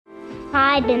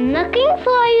I've been looking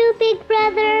for you, Big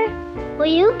Brother. Will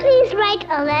you please write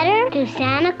a letter to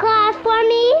Santa Claus for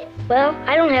me? Well,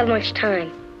 I don't have much time.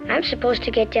 I'm supposed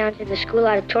to get down to the school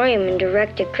auditorium and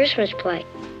direct a Christmas play.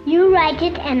 You write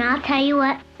it and I'll tell you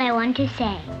what I want to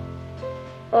say.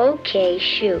 Okay,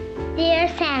 shoot. Dear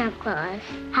Santa Claus,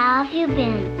 how have you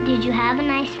been? Did you have a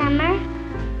nice summer?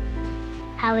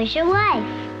 How is your wife?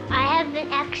 I have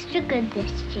been extra good this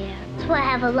year, so I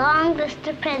have a long list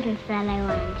of presents that I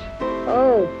want.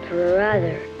 Oh,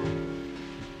 brother.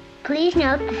 Please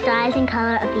note the size and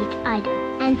color of each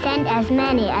item, and send as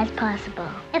many as possible.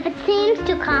 If it seems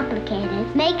too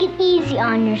complicated, make it easy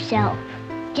on yourself.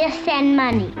 Just send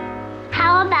money.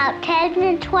 How about 10s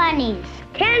and 20s?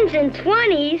 10s and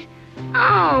 20s?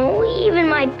 Oh, even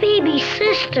my baby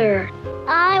sister. All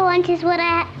I want is what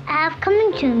I have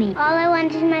coming to me. All I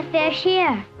want is my fair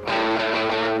share.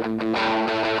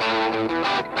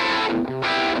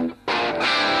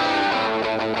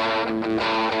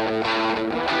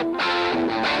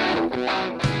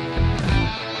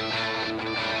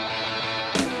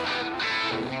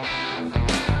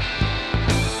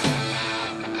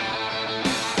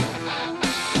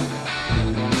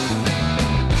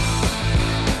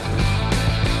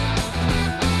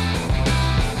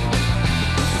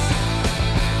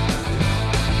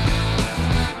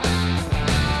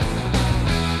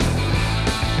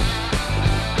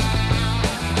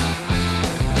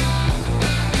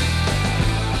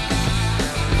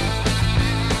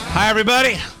 Hi,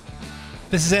 everybody.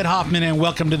 This is Ed Hoffman, and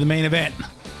welcome to the main event.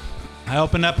 I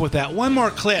opened up with that one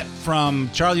more clip from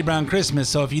Charlie Brown Christmas,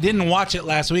 so if you didn't watch it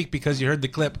last week because you heard the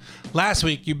clip last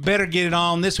week, you better get it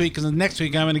on this week, because next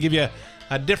week I'm going to give you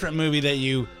a different movie that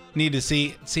you need to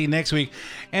see next week.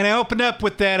 And I opened up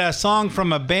with that song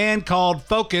from a band called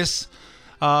Focus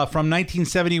from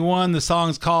 1971. The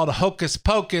song's called Hocus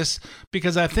Pocus,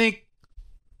 because I think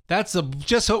that's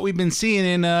just what we've been seeing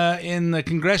in the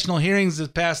congressional hearings this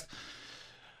past,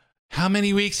 how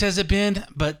many weeks has it been?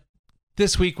 But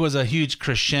this week was a huge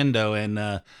crescendo, and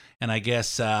I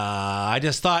guess I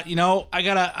just thought, I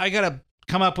gotta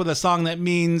come up with a song that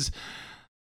means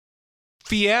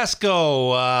fiasco,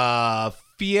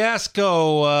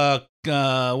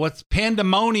 what's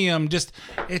pandemonium?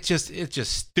 It's just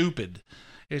stupid.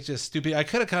 It's just stupid. I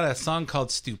could have got a song called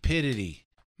Stupidity.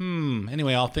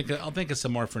 Anyway, I'll think of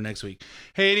some more for next week.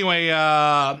 Hey, anyway,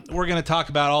 we're going to talk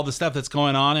about all the stuff that's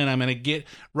going on, and I'm going to get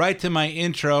right to my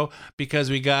intro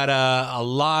because we got a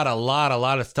lot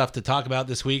of stuff to talk about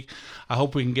this week. I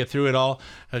hope we can get through it all,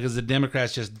 because the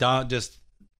Democrats just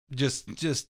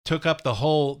took up the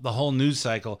whole news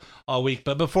cycle all week.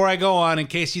 But before I go on, in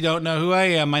case you don't know who I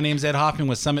am, my name's Ed Hoffman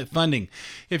with Summit Funding.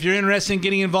 If you're interested in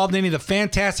getting involved in any of the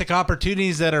fantastic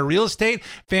opportunities that are real estate,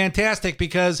 fantastic,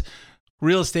 because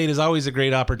real estate is always a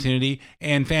great opportunity,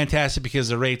 and fantastic because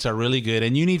the rates are really good.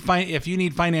 And if you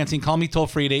need financing, call me toll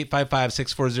free at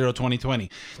 855-640-2020.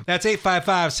 That's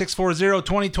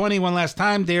 855-640-2020. One last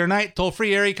time, day or night, toll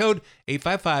free, area code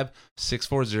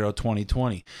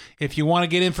 855-640-2020. If you want to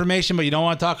get information but you don't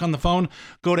want to talk on the phone,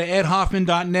 go to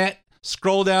edhoffman.net.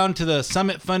 Scroll down to the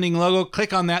Summit Funding logo,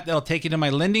 click on that. That'll take you to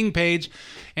my lending page,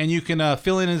 and you can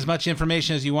fill in as much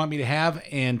information as you want me to have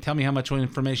and tell me how much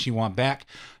information you want back.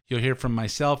 You'll hear from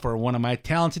myself or one of my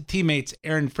talented teammates,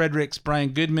 Aaron Fredericks, Brian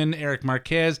Goodman, Eric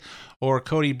Marquez, or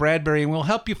Cody Bradbury, and we'll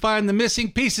help you find the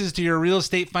missing pieces to your real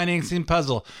estate financing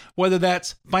puzzle, whether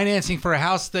that's financing for a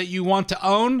house that you want to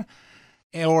own,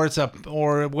 or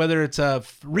whether it's a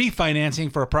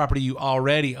refinancing for a property you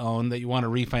already own that you want to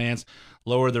refinance,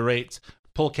 lower the rates,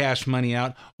 pull cash money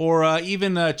out, or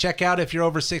even check out if you're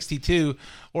over 62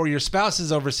 or your spouse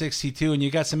is over 62 and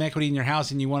you got some equity in your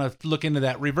house and you want to look into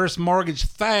that reverse mortgage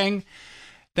thing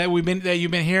that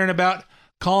you've been hearing about.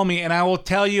 Call me and I will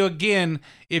tell you again,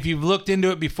 if you've looked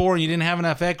into it before and you didn't have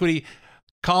enough equity,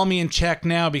 call me and check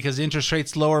now, because interest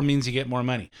rates lower means you get more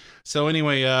money. So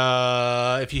anyway,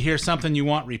 if you hear something you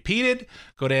want repeated,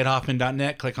 go to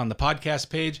edhoffman.net, click on the podcast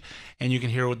page, and you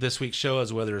can hear what this week's show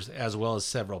as well as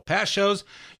several past shows.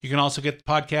 You can also get the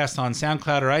podcast on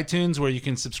SoundCloud or iTunes, where you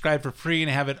can subscribe for free and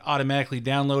have it automatically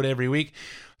download every week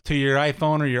to your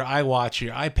iPhone or your iWatch,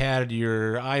 your iPad,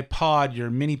 your iPod, your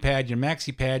mini pad, your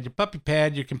maxi pad, your puppy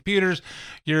pad, your computers,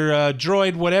 your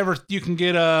Droid, whatever you can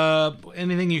get,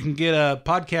 anything you can get a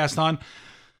podcast on.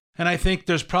 And I think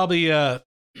there's probably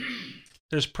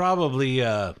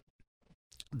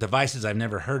devices I've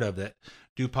never heard of that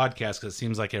do podcasts, because it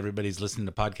seems like everybody's listening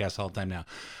to podcasts all the time now.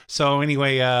 So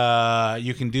anyway,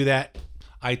 you can do that.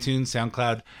 iTunes,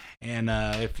 SoundCloud, and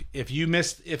if you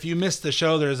missed the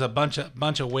show, there's a bunch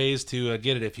of ways to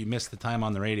get it if you missed the time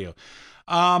on the radio.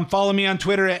 Follow me on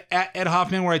Twitter at Ed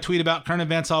Hoffman, where I tweet about current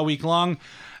events all week long.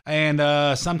 And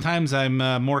sometimes I'm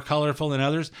more colorful than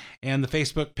others. And the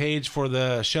Facebook page for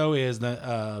the show is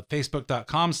the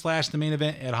facebook.com/the main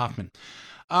event, Ed Hoffman.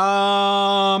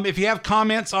 If you have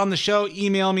comments on the show,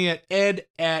 email me at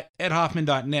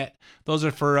ed@edhoffman.net. Those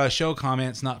are for show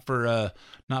comments, not for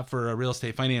real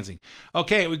estate financing.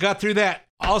 Okay, we got through that.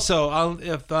 Also,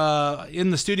 if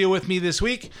in the studio with me this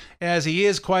week, as he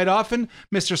is quite often,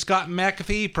 Mr. Scott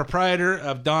McAfee, proprietor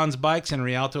of Don's Bikes in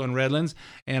Rialto and Redlands.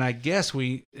 And I guess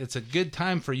it's a good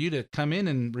time for you to come in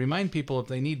and remind people if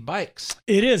they need bikes.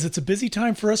 It is. It's a busy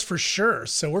time for us for sure.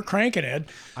 So we're cranking, Ed.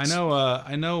 I know.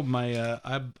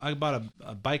 I bought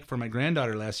a bike for my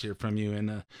granddaughter last year from you,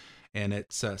 and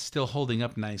it's still holding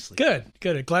up nicely. Good.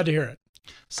 Glad to hear it.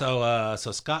 So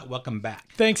Scott, welcome back.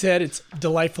 Thanks, Ed. It's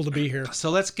delightful to be here. So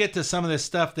let's get to some of this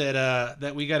stuff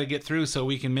that we got to get through so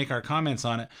we can make our comments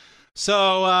on it.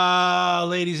 So,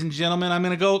 ladies and gentlemen, I'm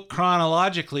going to go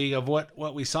chronologically of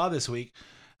what we saw this week.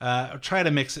 Try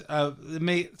to mix it.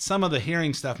 Some of the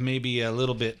hearing stuff may be a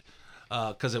little bit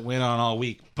because it went on all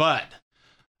week, but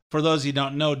for those of you who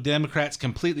don't know, Democrats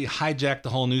completely hijacked the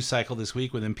whole news cycle this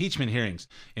week with impeachment hearings,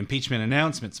 impeachment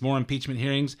announcements, more impeachment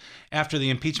hearings after the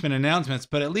impeachment announcements.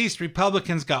 But at least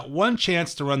Republicans got one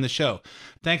chance to run the show,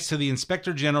 thanks to the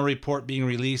Inspector General report being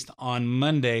released on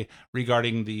Monday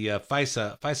regarding the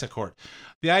FISA court.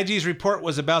 The IG's report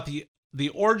was about the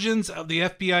origins of the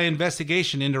FBI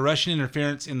investigation into Russian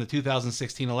interference in the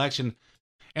 2016 election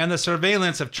and the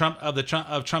surveillance of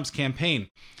Trump's campaign.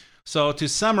 So to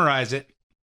summarize it,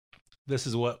 this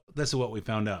is what we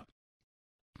found out.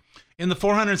 In the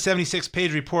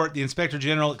 476-page report, the Inspector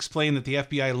General explained that the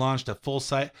FBI launched a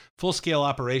full-scale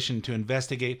operation to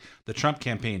investigate the Trump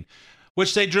campaign,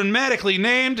 which they dramatically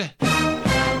named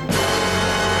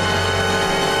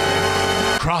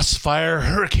Crossfire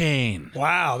Hurricane.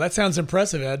 Wow, that sounds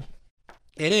impressive, Ed.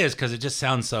 It is, because it just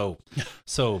sounds so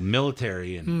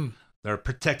military, and they're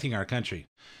protecting our country.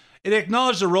 It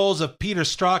acknowledged the roles of Peter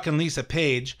Strzok and Lisa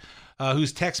Page,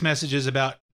 whose text messages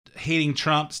about hating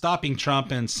Trump, stopping Trump,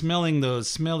 and smelling those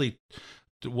smelly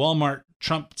Walmart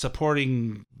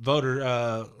Trump-supporting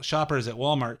voter shoppers at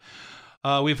Walmart.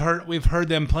 We've heard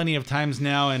them plenty of times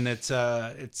now, and it's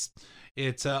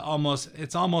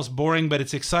almost boring, but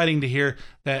it's exciting to hear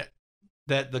that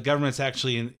the government's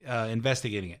actually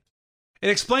investigating it. It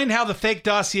explained how the fake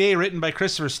dossier written by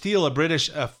Christopher Steele,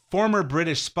 a former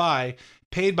British spy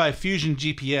paid by Fusion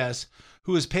GPS,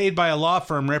 who was paid by a law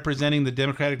firm representing the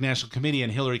Democratic National Committee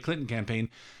and Hillary Clinton campaign,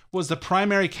 was the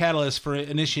primary catalyst for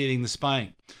initiating the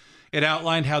spying. It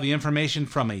outlined how the information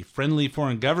from a friendly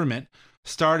foreign government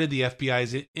started the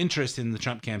FBI's interest in the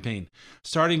Trump campaign,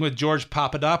 starting with George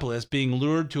Papadopoulos being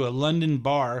lured to a London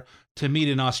bar to meet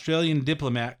an Australian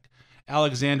diplomat,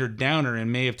 Alexander Downer,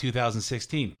 in May of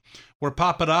 2016, where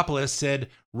Papadopoulos said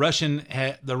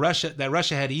that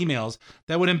Russia had emails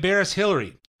that would embarrass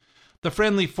Hillary. The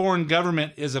friendly foreign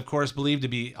government is, of course, believed to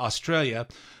be Australia,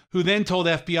 who then told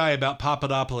FBI about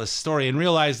Papadopoulos' story and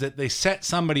realized that they set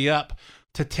somebody up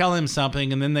to tell him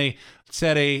something, and then they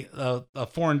set a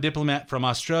foreign diplomat from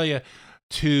Australia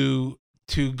to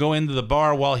go into the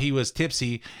bar while he was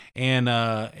tipsy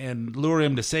and lure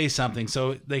him to say something,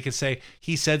 so they could say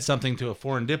he said something to a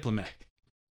foreign diplomat.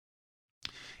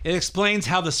 It explains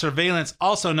how the surveillance,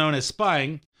 also known as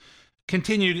spying,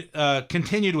 continued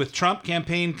with Trump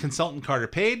campaign consultant Carter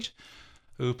Page,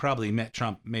 who probably met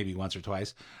Trump maybe once or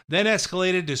twice, then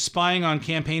escalated to spying on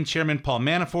campaign chairman Paul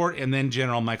Manafort and then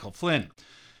General Michael Flynn.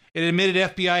 It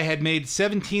admitted FBI had made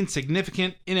 17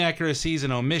 significant inaccuracies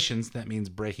and omissions, that means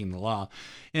breaking the law,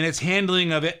 in its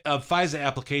handling of FISA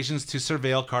applications to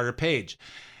surveil Carter Page,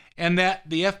 and that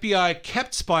the FBI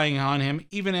kept spying on him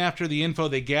even after the info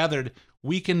they gathered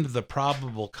weakened the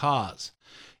probable cause.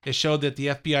 It showed that an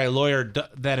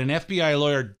FBI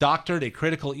lawyer doctored a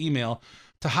critical email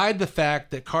to hide the fact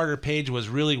that Carter Page was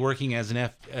really working as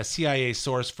a CIA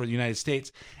source for the United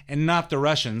States and not the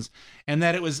Russians, and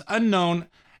that it was unknown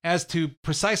as to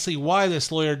precisely why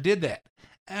this lawyer did that.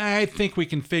 I think we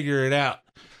can figure it out.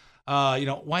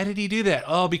 Why did he do that?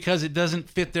 Oh, because it doesn't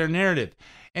fit their narrative.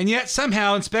 And yet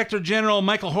somehow Inspector General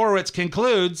Michael Horowitz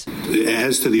concludes,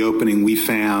 as to the opening, we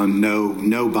found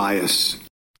no bias.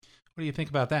 What do you think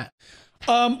about that?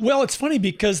 Well, it's funny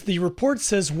because the report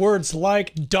says words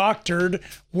like doctored,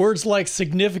 words like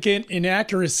significant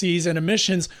inaccuracies and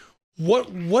omissions. What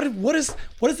is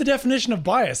the definition of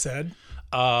bias, Ed?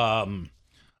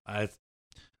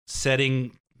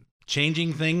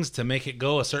 Changing things to make it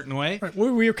go a certain way. Right.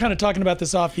 We were kind of talking about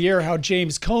this off the air, how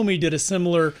James Comey did a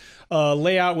similar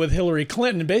layout with Hillary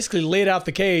Clinton and basically laid out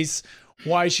the case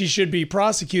why she should be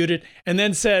prosecuted, and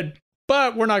then said,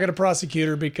 but we're not going to prosecute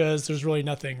her because there's really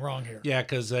nothing wrong here. Yeah,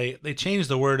 because they changed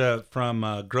the word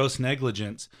from gross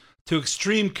negligence to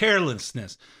extreme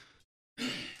carelessness.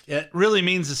 It really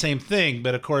means the same thing,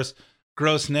 but of course,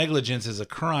 gross negligence is a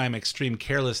crime. Extreme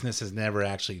carelessness has never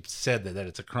actually said that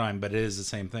it's a crime, but it is the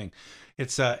same thing.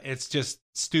 It's just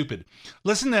stupid.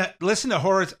 Listen to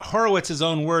Horowitz's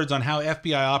own words on how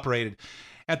FBI operated.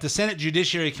 At the Senate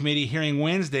Judiciary Committee hearing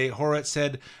Wednesday, Horowitz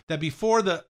said that before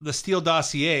the Steele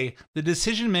dossier, the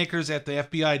decision makers at the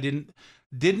FBI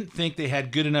didn't think they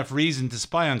had good enough reason to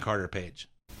spy on Carter Page.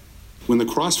 When the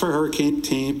Crossfire Hurricane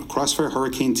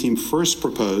team first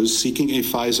proposed seeking a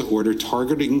FISA order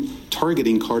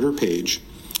targeting Carter Page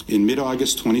in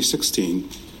mid-August 2016,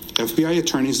 FBI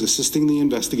attorneys assisting the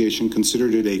investigation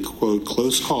considered it a, quote,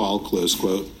 close call, close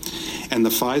quote, and the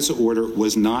FISA order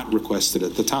was not requested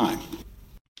at the time.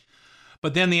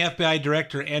 But then the FBI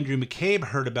director, Andrew McCabe,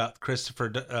 heard about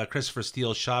Christopher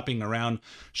Steele shopping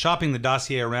the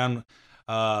dossier around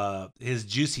his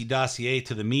juicy dossier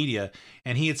to the media,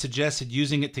 and he had suggested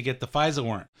using it to get the FISA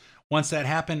warrant. Once that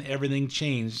happened, everything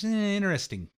changed.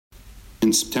 Interesting.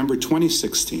 In September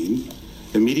 2016,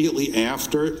 immediately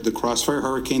after the Crossfire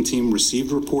Hurricane team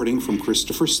received reporting from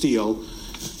Christopher Steele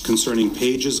concerning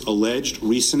Page's alleged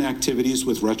recent activities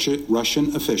with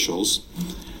Russian officials,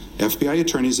 FBI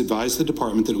attorneys advised the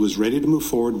department that it was ready to move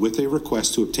forward with a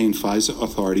request to obtain FISA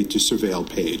authority to surveil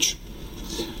Page.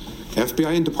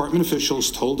 FBI and department officials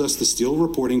told us the Steele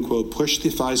reporting, quote, pushed the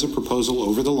FISA proposal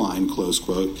over the line, close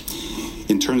quote,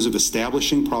 in terms of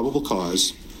establishing probable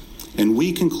cause, and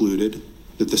we concluded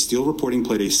that the Steele reporting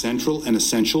played a central and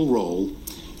essential role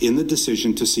in the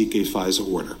decision to seek a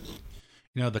FISA order.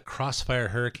 You know, the Crossfire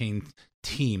Hurricane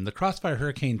team. The Crossfire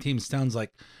Hurricane team sounds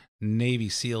like Navy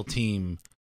SEAL Team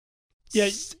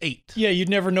 8. Yeah, you'd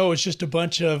never know. It's just a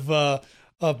bunch of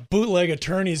bootleg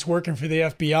attorneys working for the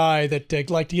FBI that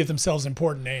like to give themselves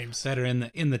important names that are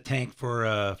in the tank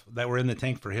for that were in the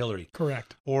tank for Hillary.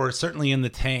 Correct. Or certainly in the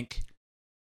tank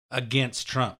against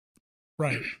Trump.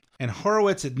 Right. And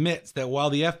Horowitz admits that while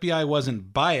the FBI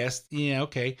wasn't biased,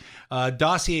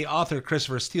 dossier author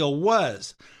Christopher Steele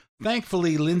was.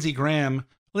 Thankfully, Lindsey Graham,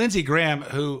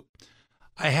 who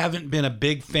I haven't been a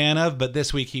big fan of, but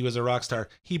this week he was a rock star,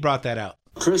 he brought that out.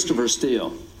 Christopher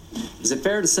Steele, is it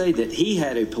fair to say that he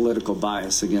had a political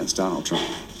bias against Donald Trump?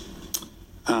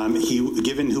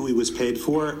 Given who he was paid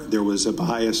for, there was a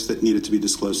bias that needed to be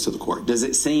disclosed to the court. Does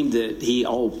it seem that he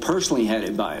personally had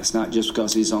a bias, not just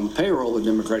because he's on the payroll of the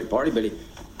Democratic Party, but he...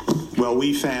 Well,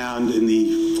 we found in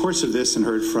the course of this and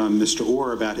heard from Mr.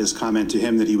 Orr about his comment to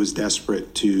him that he was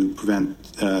desperate to prevent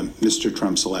Mr.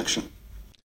 Trump's election.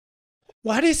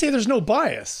 Well, how do you say there's no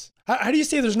bias? How do you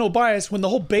say there's no bias when the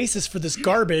whole basis for this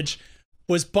garbage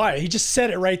was bias? He just said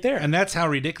it right there. And that's how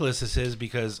ridiculous this is,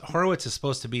 because Horowitz is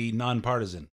supposed to be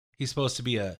nonpartisan. He's supposed to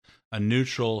be a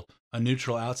neutral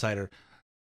outsider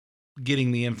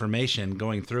getting the information,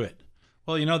 going through it.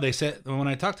 Well, they said, when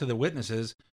I talked to the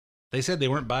witnesses, they said they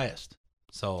weren't biased.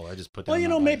 So I just put down.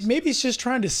 Well, maybe he's just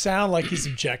trying to sound like he's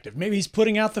objective. Maybe he's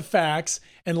putting out the facts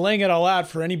and laying it all out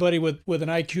for anybody with an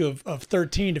IQ of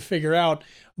 13 to figure out.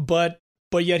 But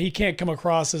yet he can't come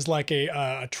across as like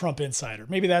a Trump insider.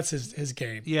 Maybe that's his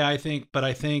game. Yeah, I think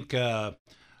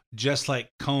just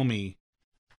like Comey,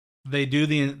 they do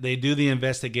the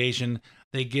investigation.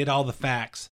 They get all the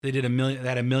facts. They did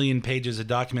a million pages of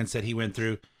documents that he went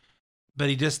through. But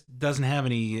he just doesn't have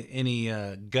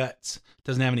any guts,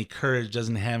 doesn't have any courage,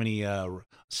 doesn't have any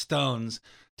stones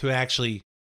to actually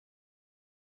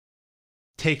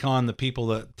take on the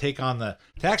people to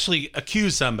actually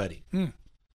accuse somebody.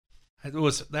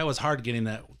 That was hard getting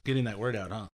that word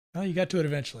out, huh? Well, you got to it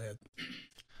eventually, Ed.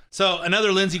 So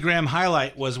another Lindsey Graham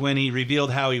highlight was when he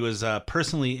revealed how he was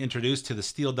personally introduced to the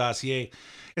Steele dossier.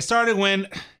 It started when,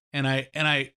 and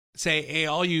I say, hey,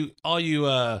 all you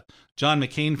John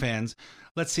McCain fans,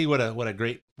 let's see what a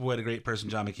great person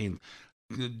John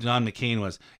McCain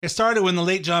was. It started when the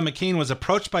late John McCain was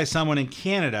approached by someone in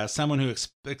Canada, someone who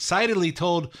excitedly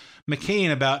told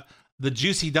McCain about the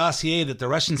juicy dossier that the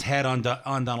Russians had on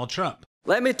Donald Trump.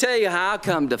 Let me tell you how I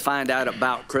come to find out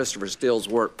about Christopher Steele's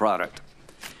work product.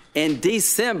 In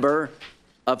December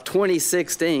of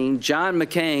 2016, John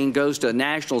McCain goes to a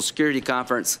national security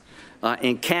conference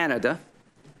in Canada,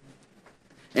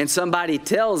 and somebody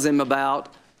tells him about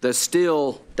the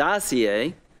Steele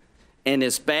dossier, and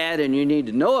it's bad and you need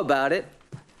to know about it.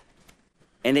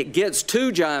 And it gets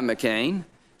to John McCain.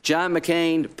 John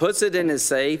McCain puts it in his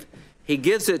safe. He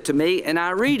gives it to me, and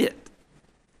I read it.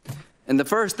 And the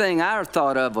first thing I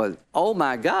thought of was, oh,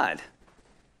 my God.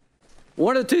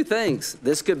 one of two things.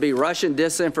 This could be Russian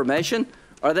disinformation,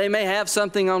 or they may have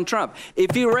something on Trump.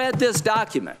 If you read this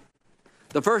document,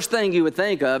 the first thing you would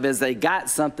think of is they got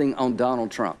something on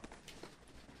Donald Trump.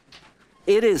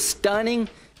 It is stunning,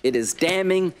 it is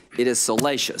damning, it is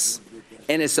salacious,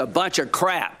 and it's a bunch of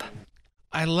crap.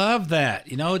 I love that.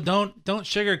 You know, don't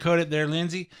sugarcoat it there,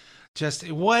 Lindsay.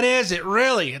 Just, what is it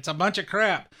really? It's a bunch of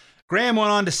crap. Graham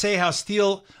went on to say how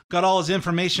Steele got all his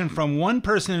information from one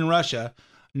person in Russia,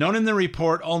 known in the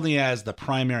report only as the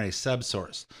primary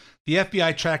subsource. The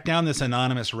FBI tracked down this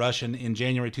anonymous Russian in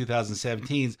January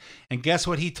 2017, and guess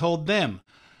what he told them?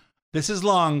 This is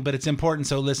long, but it's important,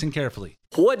 so listen carefully.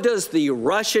 What does the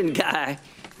Russian guy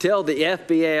tell the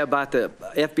FBI about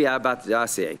the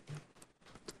dossier?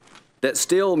 That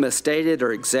Steele misstated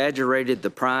or exaggerated the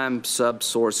prime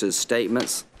subsource's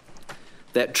statements,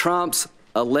 that Trump's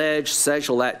alleged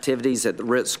sexual activities at the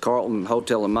Ritz-Carlton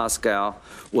Hotel in Moscow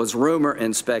was rumor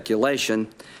and speculation.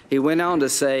 He went on to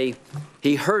say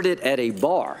he heard it at a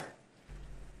bar.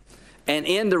 And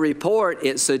in the report,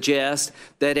 it suggests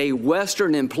that a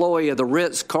Western employee of the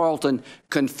Ritz-Carlton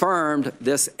confirmed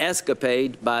this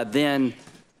escapade by then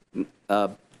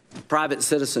private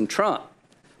citizen Trump.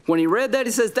 When he read that,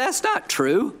 he says, that's not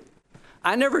true.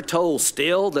 I never told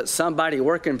Steele that somebody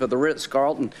working for the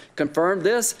Ritz-Carlton confirmed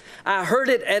this. I heard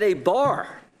it at a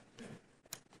bar.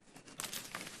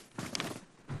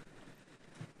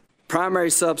 Primary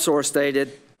subsource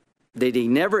stated that he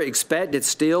never expected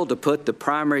Steele to put the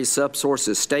primary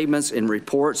subsource's statements in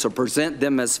reports or present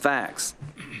them as facts.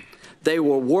 They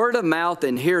were word of mouth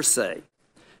and hearsay.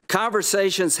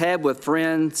 Conversations had with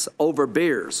friends over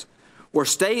beers were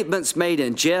statements made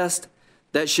in jest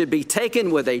that should be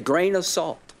taken with a grain of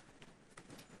salt.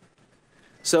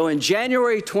 So in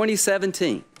January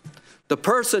 2017, the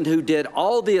person who did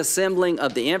all the assembling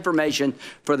of the information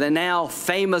for the now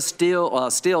famous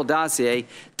Steele dossier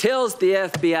tells the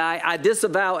FBI, I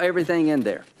disavow everything in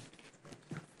there.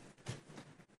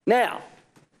 Now,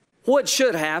 what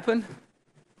should happen?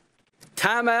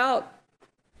 Time out.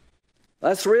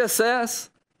 Let's reassess.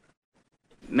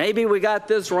 Maybe we got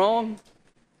this wrong.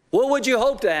 What would you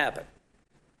hope to happen?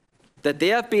 That the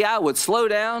FBI would slow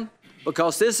down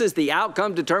because this is the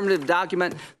outcome determinative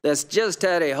document that's just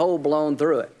had a hole blown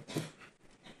through it.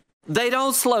 They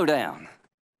don't slow down.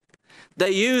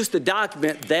 They use the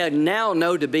document they now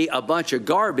know to be a bunch of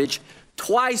garbage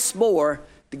twice more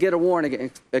to get a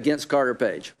warrant against Carter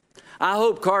Page. I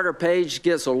hope Carter Page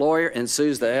gets a lawyer and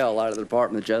sues the hell out of the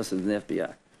Department of Justice and the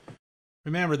FBI.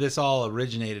 Remember, this all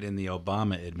originated in the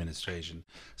Obama administration.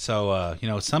 So,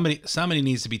 somebody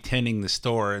needs to be tending the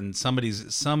store, and somebody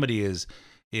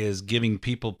is giving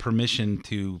people permission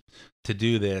to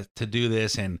do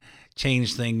this and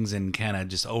change things and kind of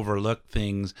just overlook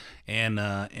things.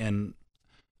 And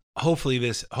hopefully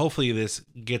this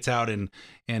gets out and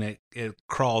it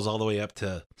crawls all the way up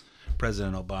to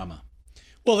President Obama.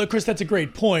 Well, Chris, that's a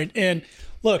great point. And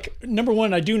look, number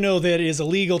one, I do know that it is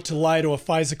illegal to lie to a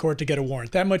FISA court to get a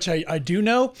warrant. That much I do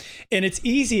know. And it's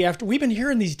easy after we've been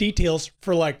hearing these details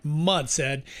for like months,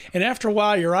 Ed. And after a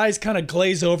while, your eyes kind of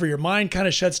glaze over, your mind kind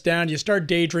of shuts down. You start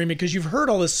daydreaming because you've heard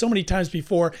all this so many times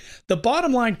before. The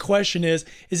bottom line question is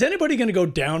anybody going to go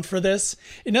down for this?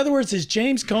 In other words, is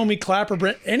James Comey, Clapper,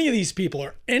 Brent, any of these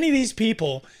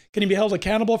people can he be held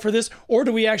accountable for this? Or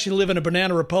do we actually live in a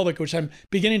banana republic, which I'm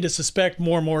beginning to suspect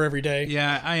more and more every day?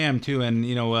 Yeah, I am too. And,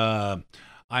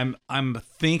 I'm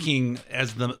thinking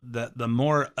as the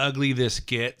more ugly this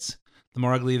gets,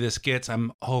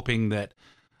 I'm hoping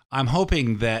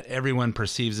that everyone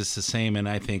perceives this the same. And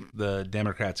I think the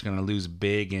Democrats are going to lose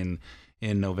big in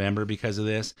November because of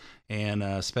this. And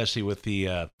especially with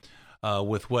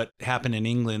with what happened in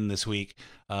England this week,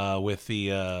 with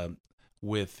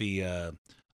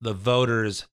the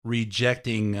voters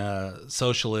rejecting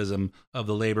socialism of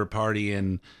the Labor Party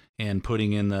and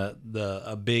putting in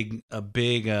a big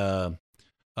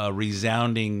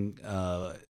resounding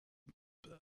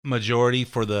majority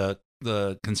for the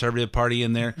Conservative Party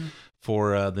in there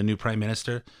for the new prime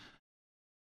minister.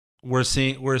 We're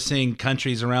seeing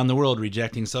countries around the world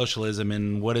rejecting socialism,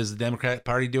 and what is the Democratic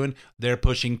Party doing? They're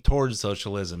pushing towards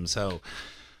socialism. So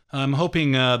I'm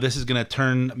hoping this is going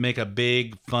to make a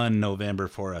big, fun November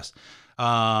for us.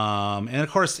 And of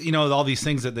course, all these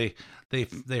things that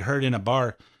they heard in a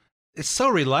bar. It's so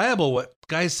reliable what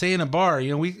guys say in a bar.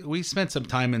 We spent some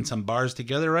time in some bars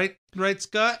together, right,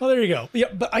 Scott? Well, there you go.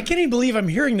 Yeah, but I can't even believe I'm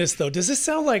hearing this, though. Does this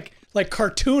sound like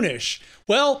cartoonish?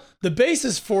 Well, the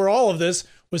basis for all of this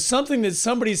was something that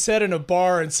somebody said in a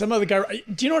bar and some other guy.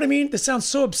 Do you know what I mean? This sounds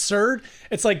so absurd.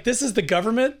 It's like this is the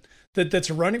government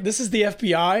that's running. This is the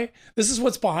FBI. This is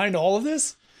what's behind all of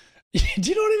this.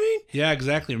 Do you know what I mean? Yeah,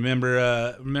 exactly. Remember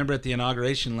at the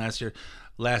inauguration last year,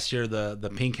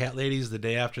 the pink hat ladies, the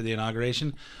day after the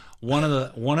inauguration, one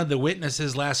of the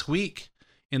witnesses last week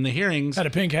in the hearings Had a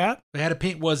pink hat?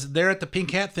 was there at the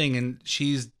pink hat thing, and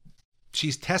she's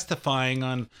testifying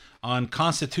on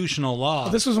constitutional law.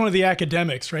 This was one of the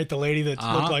academics, right? The lady that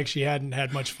looked like she hadn't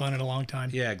had much fun in a long time.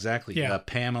 Yeah, exactly. Yeah.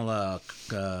 Pamela.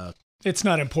 It's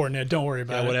not important, Ed. Don't worry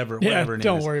about it. Whatever her name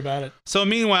don't is. worry about it. So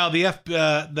meanwhile, the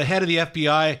head of the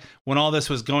FBI, when all this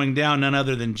was going down, none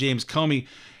other than James Comey,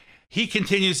 he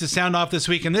continues to sound off this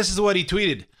week, and this is what he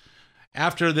tweeted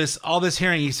after all this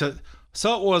hearing. He said,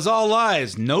 "So it was all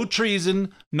lies. No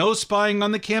treason, no spying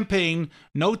on the campaign,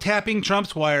 no tapping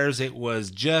Trump's wires. It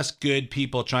was just good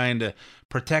people trying to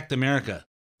protect America."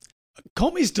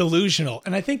 Comey's delusional,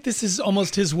 and I think this is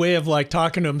almost his way of like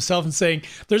talking to himself and saying,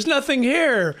 "There's nothing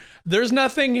here. There's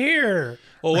nothing here."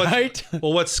 Well, right?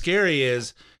 Well, what's scary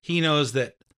is he knows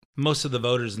that most of the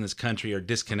voters in this country are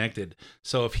disconnected.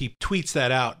 So if he tweets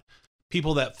that out,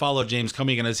 people that follow James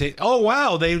Comey are going to say, "Oh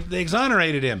wow, they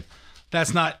exonerated him."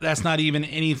 That's not even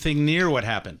anything near what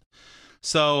happened.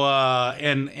 So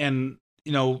and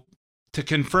to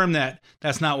confirm that,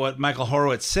 that's not what Michael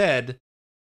Horowitz said.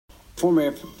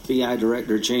 Former FBI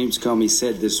Director James Comey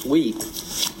said this week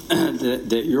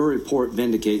that your report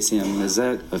vindicates him. Is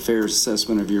that a fair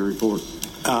assessment of your report?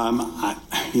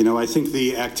 I think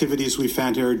the activities we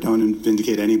found here don't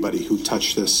vindicate anybody who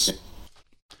touched this.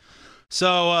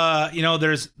 So,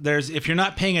 there's if you're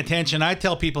not paying attention, I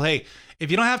tell people, hey, if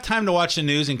you don't have time to watch the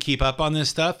news and keep up on this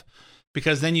stuff,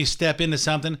 because then you step into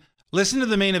something, listen to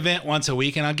the main event once a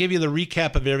week, and I'll give you the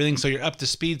recap of everything so you're up to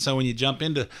speed. So when you jump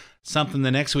into something the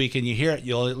next week and you hear it,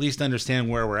 you'll at least understand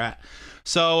where we're at.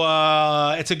 So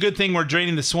it's a good thing we're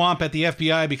draining the swamp at the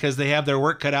FBI because they have their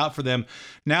work cut out for them.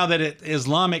 Now that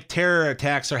Islamic terror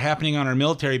attacks are happening on our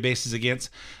military bases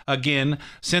again,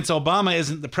 since Obama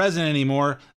isn't the president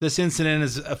anymore, this incident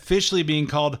is officially being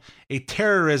called a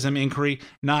terrorism inquiry,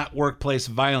 not workplace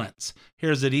violence.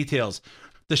 Here's the details.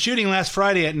 The shooting last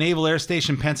Friday at Naval Air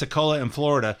Station Pensacola in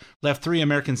Florida left 3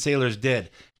 American sailors dead.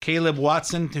 Caleb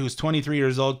Watson, who's 23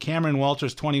 years old, Cameron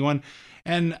Walters, 21,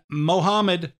 and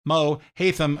Mohammed Mo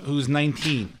Haitham, who's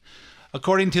 19.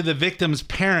 According to the victims'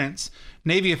 parents,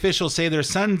 Navy officials say their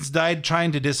sons died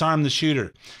trying to disarm the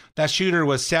shooter. That shooter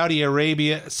was Saudi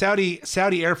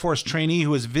Air Force trainee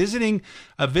who was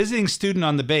a visiting student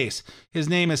on the base. His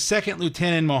name is Second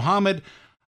Lieutenant Mohammed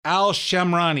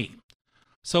Al-Shamrani.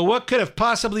 So what could have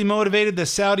possibly motivated the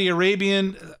Saudi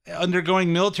Arabian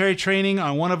undergoing military training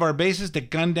on one of our bases to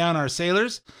gun down our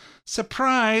sailors?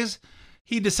 Surprise!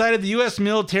 He decided the U.S.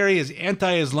 military is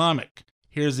anti-Islamic.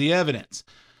 Here's the evidence.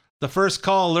 The first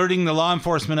call alerting the law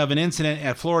enforcement of an incident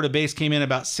at Florida base came in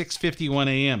about 6:51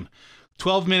 a.m.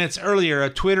 12 minutes earlier, a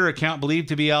Twitter account believed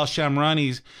to be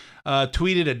Al-Shamrani's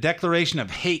tweeted a declaration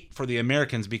of hate for the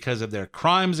Americans because of their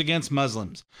crimes against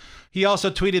Muslims. He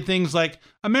also tweeted things like,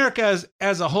 "America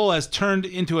as a whole has turned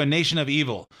into a nation of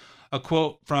evil," a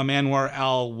quote from Anwar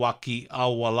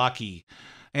al-Awlaki.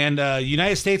 And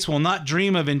United States will not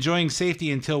dream of enjoying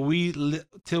safety until we live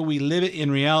it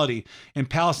in reality in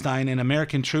Palestine and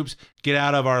American troops get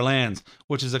out of our lands,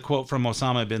 which is a quote from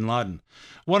Osama bin Laden.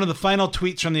 One of the final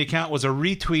tweets from the account was a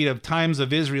retweet of Times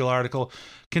of Israel article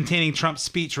containing Trump's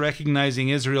speech recognizing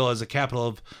Jerusalem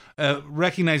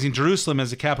as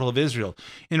the capital of Israel.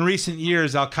 In recent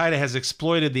years, Al-Qaeda has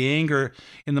exploited the anger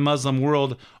in the Muslim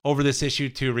world over this issue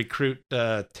to recruit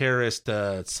terrorist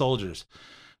soldiers.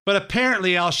 But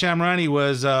apparently Al-Shamrani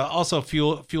was also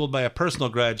fueled by a personal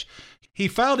grudge. He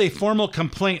filed a formal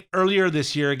complaint earlier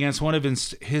this year against one of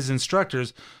his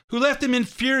instructors who left him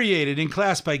infuriated in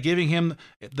class by giving him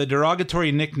the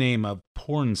derogatory nickname of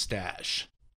Porn Stash.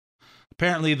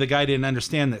 Apparently the guy didn't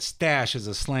understand that stash is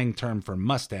a slang term for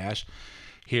mustache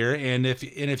here, and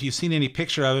if you've seen any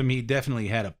picture of him, he definitely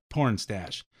had a porn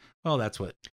stash. Well, that's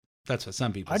what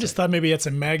some people say. I just thought maybe he had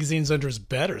some magazines under his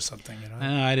bed or something.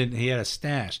 No, I didn't. He had a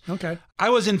stash. Okay. I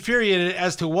was infuriated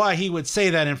as to why he would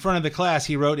say that in front of the class,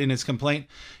 he wrote in his complaint.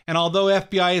 And although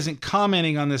FBI isn't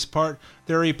commenting on this part,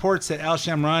 there are reports that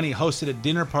Al-Shamrani hosted a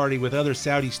dinner party with other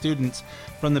Saudi students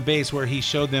from the base where he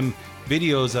showed them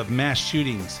videos of mass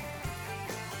shootings.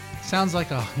 Sounds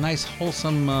like a nice,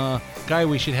 wholesome guy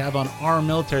we should have on our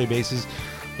military bases,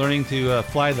 learning to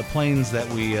fly the planes that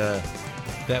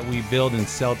we build and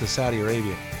sell to Saudi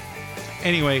Arabia.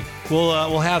 Anyway,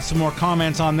 we'll have some more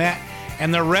comments on that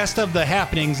and the rest of the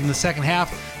happenings in the second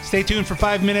half. Stay tuned for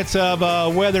 5 minutes of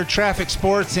weather, traffic,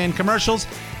 sports, and commercials,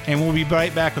 and we'll be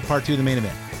right back with part 2 of the main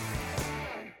event.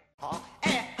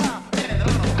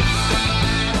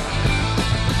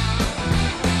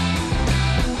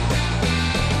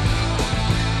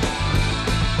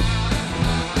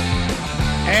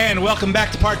 And welcome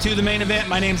back to part 2 of the main event.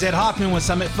 My name's Ed Hoffman with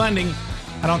Summit Funding.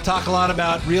 I don't talk a lot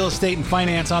about real estate and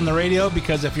finance on the radio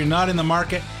because if you're not in the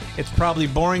market, it's probably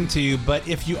boring to you. But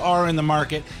if you are in the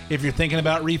market, if you're thinking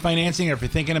about refinancing or if you're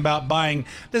thinking about buying,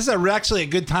 this is actually a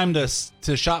good time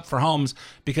to shop for homes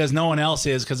because no one else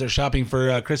is because they're shopping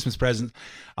for Christmas presents.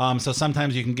 So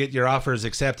sometimes you can get your offers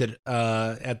accepted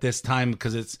at this time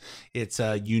because it's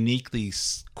uniquely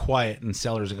quiet and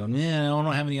sellers are going, I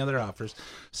don't have any other offers.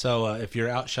 So if you're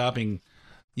out shopping,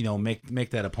 make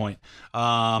that a point.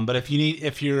 But if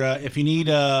you need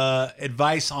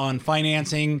advice on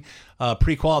financing,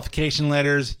 pre-qualification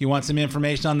letters, you want some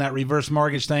information on that reverse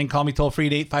mortgage thing, call me toll free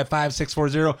at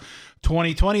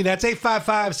 855-640-2020. That's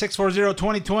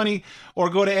 855-640-2020,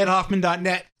 or go to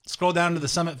edhoffman.net. Scroll down to the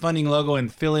Summit Funding logo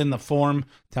and fill in the form.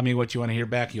 Tell me what you want to hear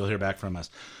back. You'll hear back from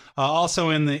us. Also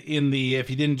in the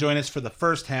if you didn't join us for the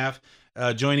first half,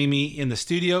 joining me in the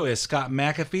studio is Scott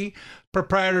McAfee,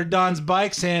 proprietor of Don's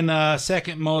Bikes and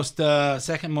second most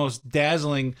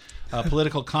dazzling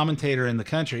political commentator in the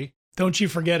country. Don't you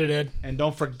forget it, Ed. And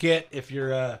don't forget if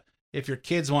your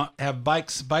kids have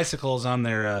bicycles on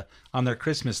their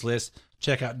Christmas list,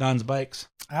 check out Don's Bikes.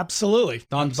 Absolutely.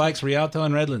 Don's Bikes, Rialto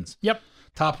and Redlands. Yep.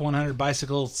 Top 100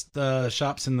 bicycle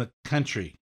shops in the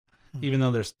country, even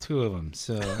though there's 2 of them.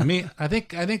 So I think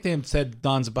they said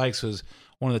Don's Bikes was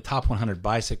one of the top 100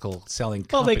 bicycle selling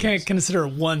companies. Well, they can't consider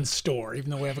it one store,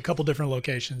 even though we have a couple different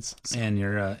locations. So. And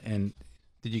and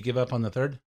did you give up on the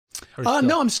third?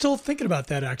 No, I'm still thinking about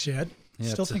that actually, Ed.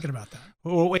 Yeah, still thinking about that.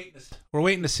 We're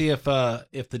waiting to see if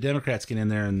the Democrats get in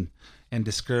there and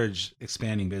discourage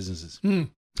expanding businesses.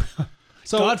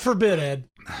 So God forbid, Ed.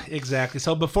 Exactly.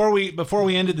 So before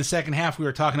we ended the second half, we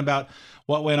were talking about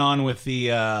what went on with the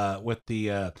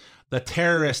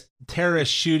terrorist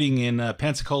shooting in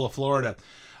Pensacola, Florida.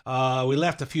 We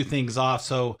left a few things off.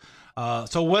 So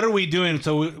what are we doing?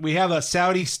 So we have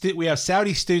Saudi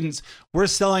students. We're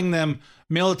selling them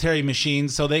military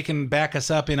machines so they can back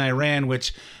us up in Iran,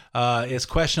 which is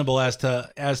questionable as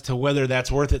to whether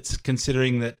that's worth it,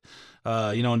 considering that.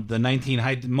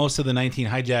 Most of the 19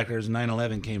 hijackers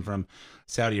 9/11 came from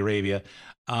Saudi Arabia,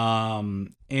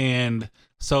 and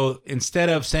so instead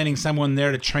of sending someone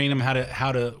there to train them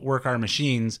how to work our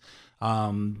machines,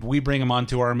 we bring them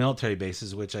onto our military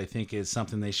bases, which I think is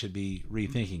something they should be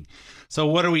rethinking. So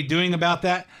what are we doing about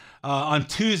that? On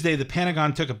Tuesday, the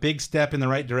Pentagon took a big step in the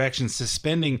right direction,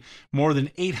 suspending more than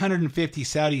 850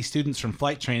 Saudi students from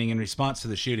flight training in response to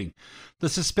the shooting. The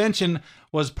suspension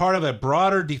was part of a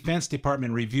broader Defense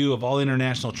Department review of all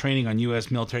international training on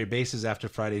U.S. military bases after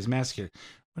Friday's massacre.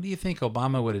 What do you think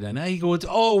Obama would have done? He goes,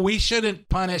 we shouldn't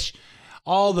punish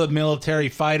all the military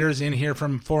fighters in here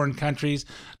from foreign countries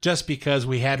just because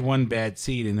we had one bad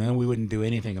seed, and then we wouldn't do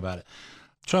anything about it.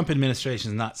 Trump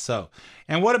administration is not so.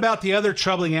 And what about the other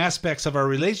troubling aspects of our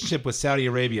relationship with Saudi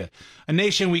Arabia, a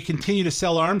nation we continue to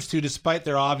sell arms to despite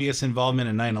their obvious involvement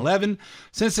in 9/11?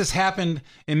 Since this happened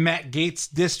in Matt Gaetz'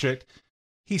 district,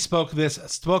 he spoke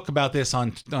about this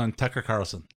on Tucker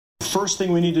Carlson. First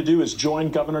thing we need to do is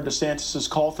join Governor DeSantis'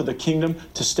 call for the kingdom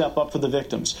to step up for the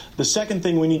victims. The second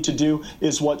thing we need to do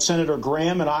is what Senator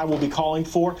Graham and I will be calling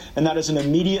for, and that is an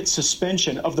immediate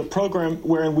suspension of the program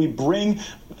wherein we bring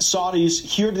Saudis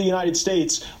here to the United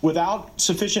States without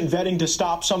sufficient vetting to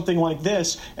stop something like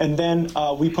this, and then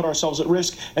we put ourselves at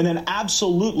risk. And then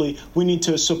absolutely we need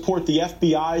to support the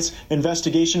FBI's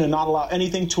investigation and not allow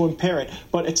anything to impair it.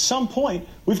 But at some point,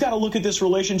 we've got to look at this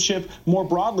relationship more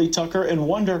broadly, Tucker, and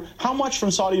wonder how much from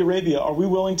Saudi Arabia are we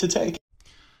willing to take?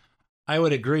 I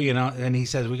would agree, and he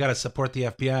says we got to support the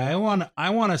FBI. I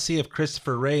want to see if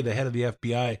Christopher Wray, the head of the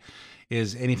FBI,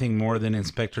 is anything more than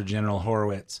Inspector General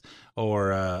Horowitz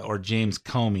or James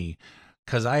Comey,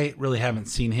 because I really haven't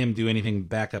seen him do anything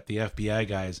back up the FBI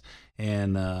guys.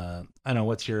 And I don't know,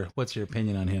 what's your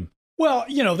opinion on him? Well,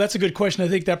 that's a good question. I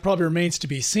think that probably remains to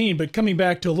be seen. But coming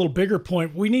back to a little bigger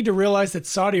point, we need to realize that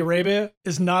Saudi Arabia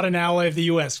is not an ally of the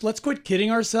U.S. Let's quit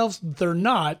kidding ourselves. They're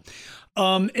not.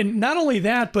 And not only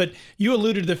that, but you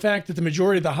alluded to the fact that the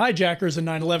majority of the hijackers in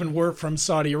 9/11 were from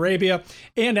Saudi Arabia.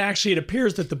 And actually, it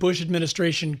appears that the Bush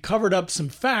administration covered up some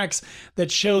facts that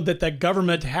showed that that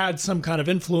government had some kind of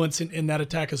influence in that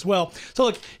attack as well. So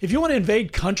look, if you want to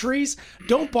invade countries,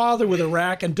 don't bother with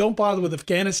Iraq and don't bother with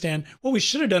Afghanistan. What we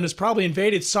should have done is probably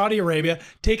invaded Saudi Arabia,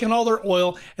 taken all their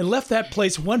oil, and left that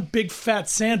place one big fat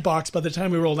sandbox by the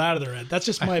time we rolled out of there, Ed. That's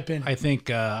just my opinion. I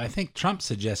think Trump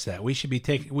suggests that we should be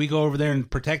we go over there and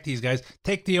protect these guys.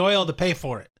 Take the oil to pay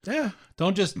for it. Yeah.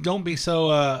 Don't be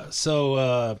so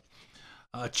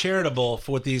charitable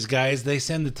for with these guys. They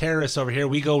send the terrorists over here.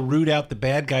 We go root out the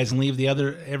bad guys and leave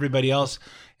everybody else,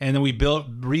 and then we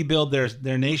rebuild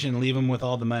their nation and leave them with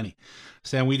all the money.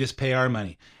 So we just pay our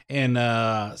money. And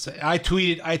so I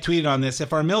tweeted on this.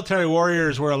 If our military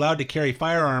warriors were allowed to carry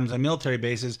firearms on military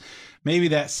bases, maybe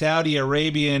that Saudi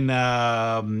Arabian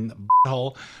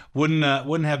hole wouldn't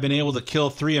have been able to kill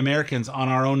 3 Americans on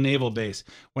our own naval base.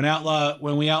 When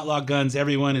we outlaw guns,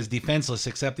 everyone is defenseless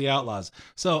except the outlaws.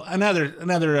 So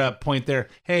another point there.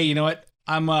 Hey, you know what?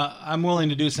 I'm willing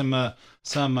to do some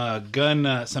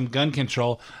gun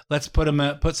control. Let's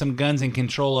put some guns in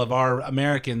control of our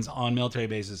Americans on military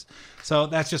bases. So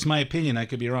that's just my opinion. I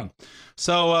could be wrong.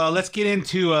 So let's get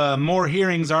into more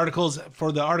hearings articles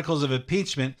of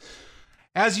impeachment.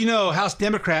 As you know, House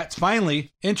Democrats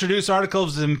finally introduced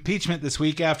articles of impeachment this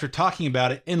week after talking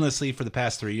about it endlessly for the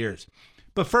past 3 years.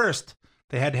 But first,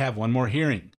 they had to have one more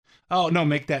hearing. Oh, no,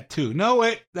 make that 2. No,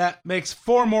 wait, that makes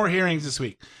 4 more hearings this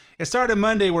week. It started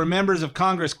Monday where members of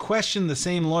Congress questioned the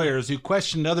same lawyers who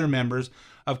questioned other members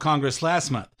of Congress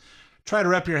last month. Try to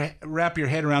wrap your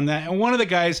head around that. And one of the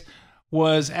guys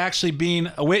was actually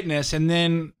being a witness, and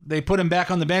then they put him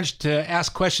back on the bench to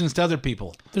ask questions to other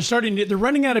people. They're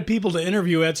running out of people to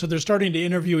interview, Ed, so they're starting to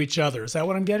interview each other. Is that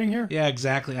what I'm getting here? Yeah,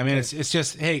 exactly. I mean, it's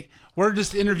just, hey, we're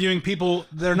just interviewing people.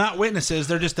 They're not witnesses.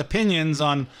 They're just opinions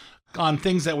on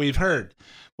things that we've heard.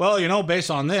 Well, you know,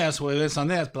 based on this, blah,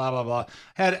 blah, blah.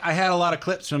 I had a lot of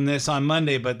clips from this on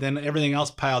Monday, but then everything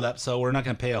else piled up, so we're not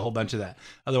going to pay a whole bunch of that.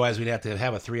 Otherwise, we'd have to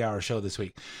have a 3-hour show this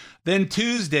week. Then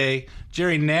Tuesday,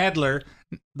 Jerry Nadler,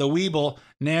 the Weeble,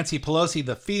 Nancy Pelosi,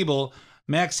 the Feeble,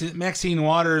 Maxine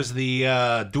Waters, the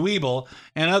Dweeble,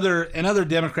 and other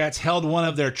Democrats held one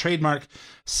of their trademark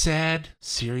sad,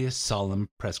 serious, solemn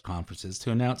press conferences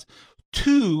to announce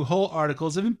 2 whole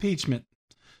articles of impeachment.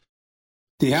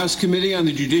 The House Committee on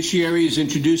the Judiciary is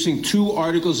introducing 2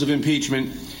 articles of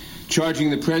impeachment charging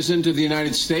the President of the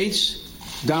United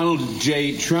States, Donald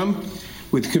J. Trump,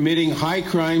 with committing high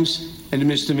crimes and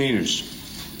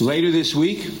misdemeanors. Later this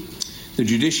week, the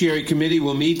Judiciary Committee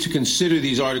will meet to consider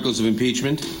these articles of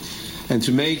impeachment and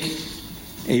to make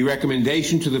a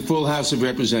recommendation to the full House of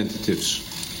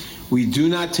Representatives. We do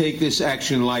not take this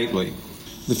action lightly.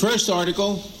 The first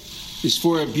article is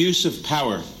for abuse of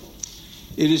power.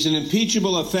 It is an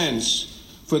impeachable offense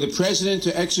for the President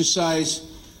to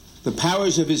exercise the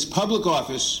powers of his public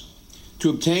office to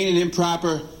obtain an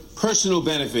improper personal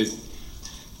benefit.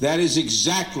 That is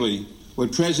exactly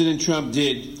what President Trump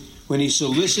did when he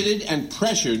solicited and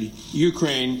pressured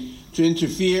Ukraine to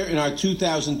interfere in our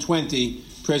 2020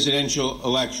 presidential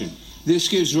election. This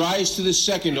gives rise to the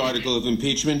second article of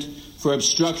impeachment for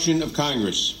obstruction of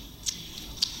Congress.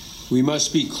 We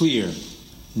must be clear.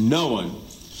 No one,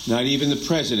 not even the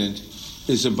president,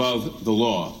 is above the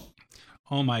law.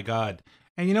 Oh my God.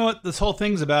 And you know what? This whole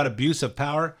thing's about abuse of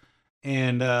power.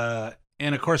 And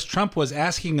of course, Trump was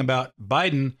asking about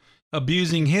Biden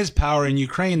abusing his power in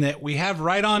Ukraine that we have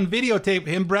right on videotape,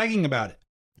 him bragging about it.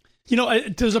 You know,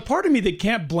 there's a part of me that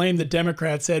can't blame the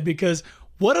Democrats, Ed, because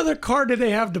what other card do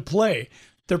they have to play?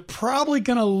 They're probably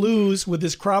going to lose with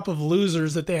this crop of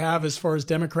losers that they have as far as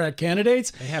Democrat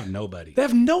candidates. They have nobody. They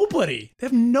have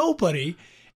nobody.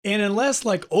 And unless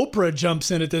like Oprah jumps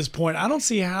in at this point, I don't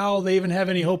see how they even have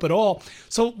any hope at all.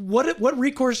 So what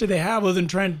recourse do they have other than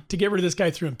trying to get rid of this guy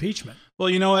through impeachment? Well,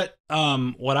 you know what?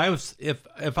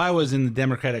 If I was in the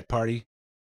Democratic Party,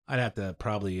 I'd have to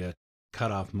probably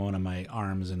cut off one of my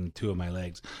arms and 2 of my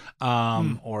legs,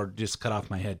 or just cut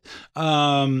off my head.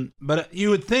 But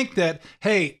you would think that,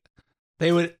 hey,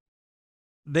 they would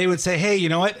say, hey, you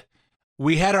know what?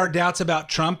 We had our doubts about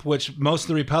Trump, which most of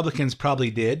the Republicans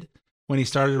probably did when he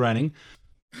started running.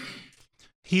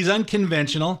 He's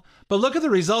unconventional, but look at the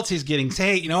results he's getting. Say,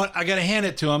 hey, you know what? I got to hand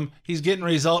it to him. He's getting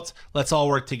results. Let's all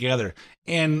work together.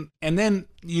 And then,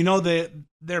 you know,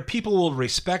 their people will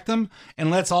respect him,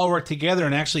 and let's all work together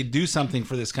and actually do something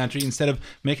for this country instead of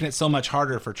making it so much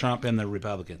harder for Trump and the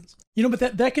Republicans. You know,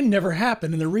 but that can never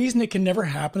happen. And the reason it can never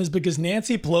happen is because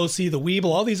Nancy Pelosi, the Weeble,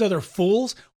 all these other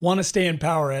fools want to stay in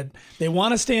power, Ed. They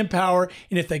want to stay in power.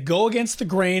 And if they go against the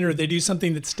grain or they do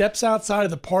something that steps outside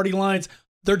of the party lines,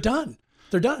 they're done.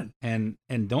 They're done. And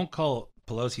don't call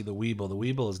Pelosi the Weeble. The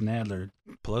Weeble is Nadler.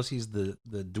 Pelosi's the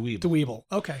Dweeble. Dweeble.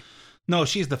 Okay. No,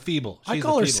 she's the Feeble. I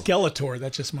call her Skeletor.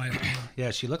 That's just my opinion.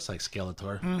 Yeah, she looks like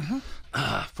Skeletor.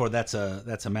 Mm-hmm.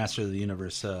 That's a Master of the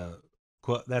Universe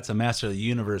quote. That's a Master of the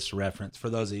Universe reference for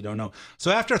those of you who don't know.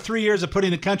 So after 3 years of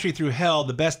putting the country through hell,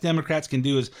 the best Democrats can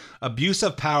do is abuse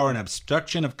of power and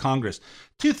obstruction of Congress.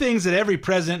 2 things that every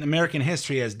president in American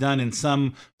history has done in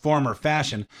some form or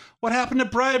fashion. What happened to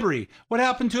bribery? What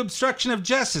happened to obstruction of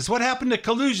justice? What happened to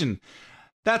collusion?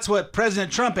 That's what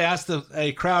President Trump asked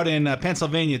a crowd in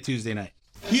Pennsylvania Tuesday night.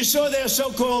 You saw their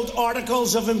so-called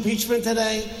articles of impeachment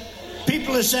today?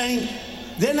 People are saying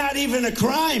they're not even a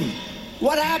crime.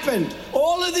 What happened?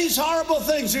 All of these horrible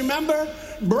things, remember?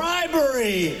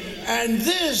 Bribery and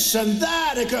this and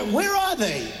that. Where are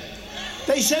they?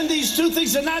 They send these two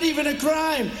things, they're not even a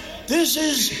crime. This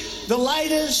is the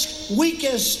lightest,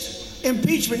 weakest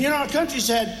impeachment. You know, our country's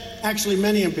had actually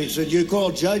many impeachments. You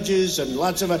call judges and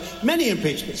lots of many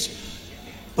impeachments.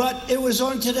 But it was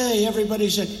on today. Everybody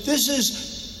said, this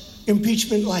is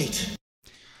impeachment light.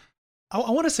 I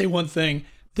want to say one thing.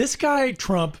 This guy,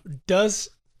 Trump,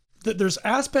 there's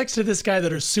aspects to this guy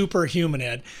that are superhuman,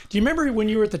 Ed. Do you remember when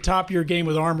you were at the top of your game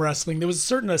with arm wrestling? There was a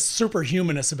certain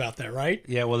superhumanness about that, right?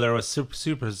 Yeah, well, there was some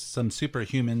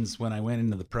superhumans when I went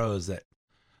into the pros that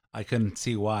I couldn't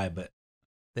see why, but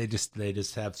they just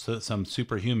have some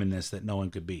superhumanness that no one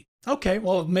could beat. Okay,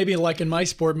 well, maybe like in my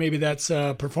sport, maybe that's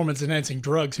performance-enhancing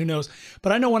drugs. Who knows?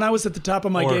 But I know when I was at the top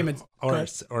of my game, in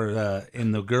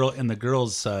the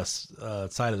girls'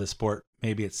 side of the sport,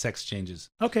 maybe it's sex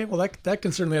changes. Okay, well, that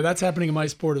can certainly, that's happening in my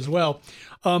sport as well.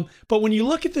 But when you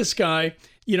look at this guy,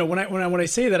 you know, when I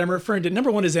say that, I'm referring to, number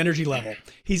one, his energy level.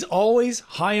 He's always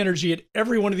high energy at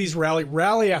every one of these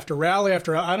rally after rally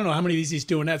after, I don't know how many of these he's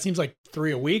doing. That seems like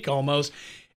 3 a week almost.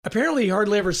 Apparently, he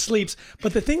hardly ever sleeps.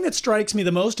 But the thing that strikes me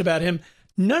the most about him,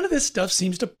 none of this stuff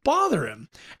seems to bother him.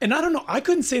 And I don't know, I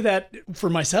couldn't say that for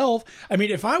myself. I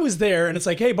mean, if I was there and it's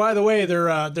like, hey, by the way,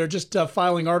 they're just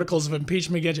filing articles of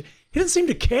impeachment against you, he doesn't seem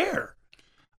to care.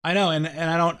 I know, and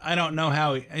I don't know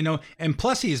how, and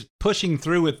plus he's pushing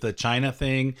through with the China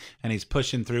thing, and he's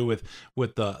pushing through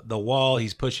with the wall.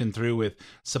 He's pushing through with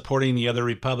supporting the other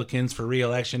Republicans for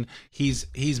re-election.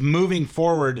 He's moving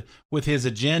forward with his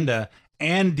agenda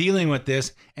and dealing with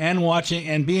this and watching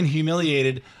and being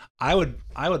humiliated. I would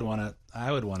want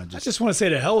to just want to say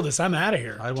to hell with this. I'm out of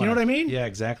here. Do you know what I mean? Yeah,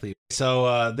 exactly.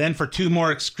 So then for 2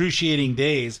 more excruciating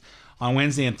days, on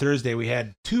Wednesday and Thursday, we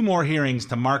had 2 more hearings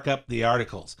to mark up the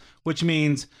articles, which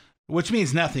means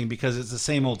nothing because it's the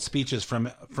same old speeches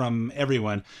from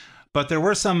everyone. But there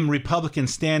were some Republican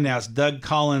standouts. Doug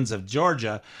Collins of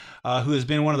Georgia, who has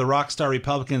been one of the rock star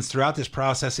Republicans throughout this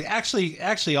process,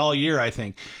 actually all year, I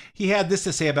think. He had this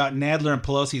to say about Nadler and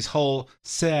Pelosi's whole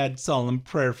sad, solemn,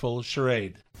 prayerful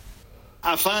charade.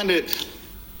 I find it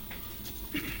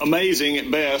amazing at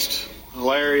best,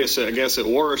 hilarious, I guess, at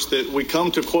worst, that we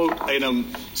come to quote a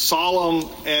solemn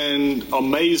and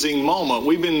amazing moment.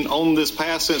 We've been on this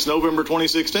path since November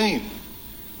 2016.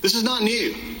 This is not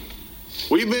new.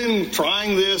 We've been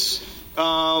trying this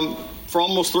for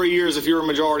almost 3 years if you're a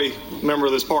majority member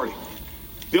of this party.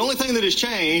 The only thing that has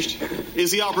changed is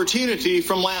the opportunity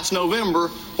from last November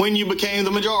when you became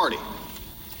the majority.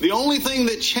 The only thing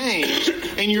that changed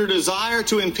in your desire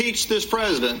to impeach this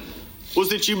president was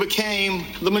that you became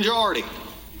the majority.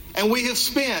 And we have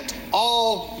spent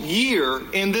all year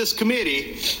in this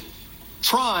committee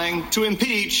trying to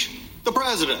impeach the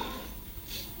president.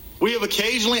 We have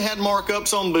occasionally had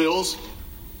markups on bills,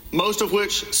 most of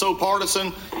which so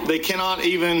partisan they cannot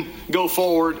even go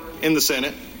forward in the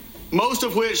Senate, most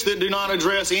of which that do not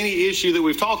address any issue that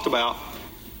we've talked about.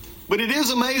 But it is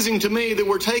amazing to me that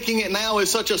we're taking it now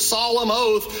as such a solemn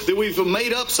oath that we've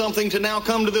made up something to now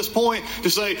come to this point to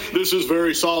say this is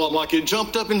very solemn, like it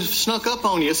jumped up and snuck up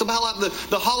on you. It's about like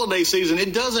the holiday season.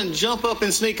 It doesn't jump up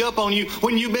and sneak up on you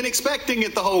when you've been expecting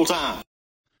it the whole time.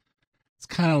 It's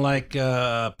kind of like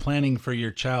planning for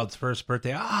your child's first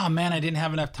birthday. Oh, man, I didn't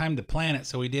have enough time to plan it,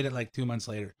 so we did it like 2 months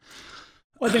later.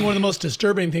 Well, I think one of the most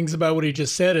disturbing things about what he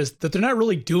just said is that they're not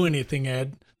really doing anything,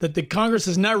 Ed. That the Congress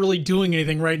is not really doing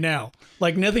anything right now,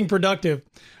 like nothing productive.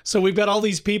 So we've got all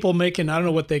these people making, I don't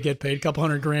know what they get paid, a couple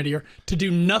 $100,000 a year to do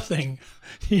nothing.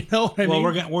 You know what I mean?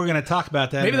 Well, we're going to talk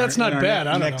about that. Maybe that's not bad.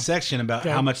 I don't know. Next section about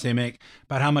how much they make,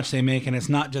 and it's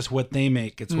not just what they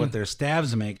make; it's what their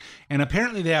staffs make. And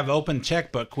apparently, they have open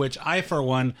checkbook, which I for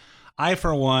one,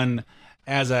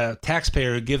 as a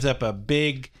taxpayer who gives up a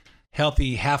big,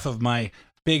 healthy half of my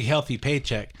big healthy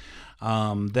paycheck,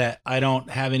 that I don't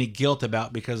have any guilt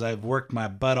about because I've worked my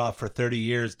butt off for 30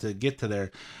 years to get to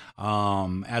there,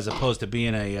 as opposed to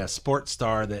being a sports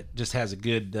star that just has a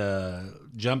good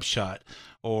jump shot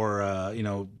or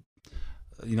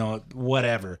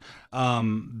whatever.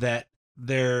 That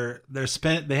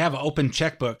they have an open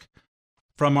checkbook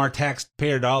from our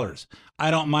taxpayer dollars. I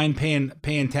don't mind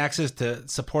paying taxes to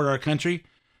support our country,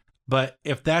 but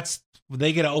if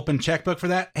they get an open checkbook for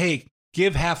that, hey,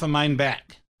 give half of mine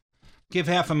back.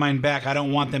 I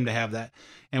don't want them to have that.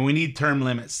 and we need term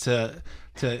limits to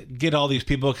get all these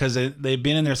people, because they've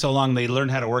been in there so long, they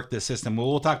learned how to work this system.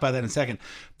 We'll talk about that in a second.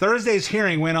 Thursday's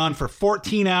hearing went on for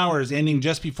 14 hours, ending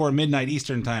just before midnight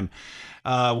Eastern time.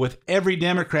 With every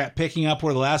Democrat picking up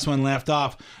where the last one left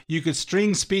off. You could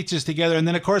string speeches together. And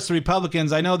then, of course, the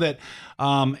Republicans, I know that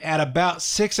at about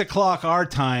 6 o'clock our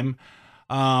time,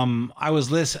 I was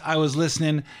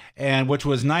listening, and which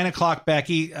was 9 o'clock back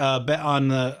in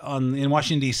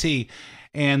Washington, D.C.,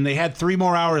 and they had 3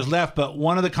 more hours left, but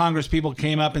one of the Congress people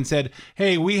came up and said,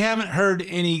 hey, we haven't heard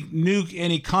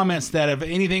any comments that of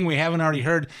anything we haven't already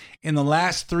heard in the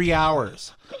last 3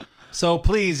 hours. So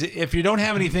please, if you don't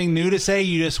have anything new to say,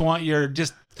 you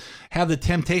just have the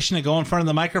temptation to go in front of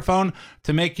the microphone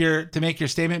to make your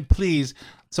statement, please,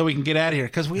 so we can get out of here,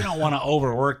 because we don't want to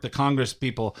overwork the Congress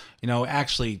people,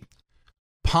 actually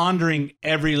pondering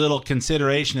every little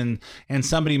consideration, and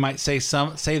somebody might say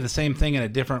the same thing in a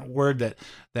different word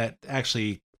that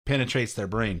actually penetrates their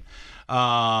brain.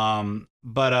 But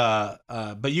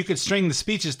you could string the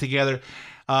speeches together,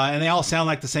 and they all sound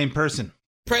like the same person.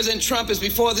 President Trump is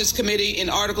before this committee in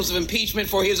articles of impeachment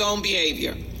for his own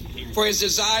behavior, for his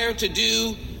desire to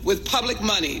do with public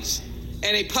monies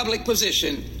and a public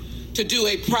position to do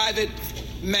a private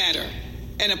matter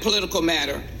and a political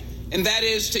matter, and that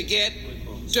is to get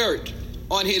dirt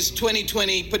on his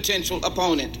 2020 potential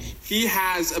opponent. He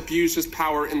has abused his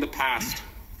power in the past.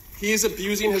 He is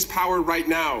abusing his power right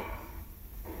now.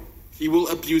 He will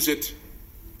abuse it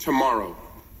tomorrow.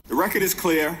 The record is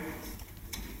clear.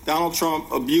 Donald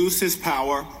Trump abused his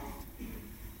power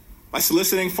by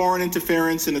soliciting foreign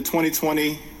interference in the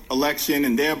 2020 election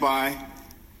and thereby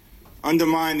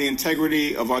undermine the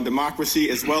integrity of our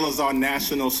democracy as well as our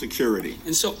national security.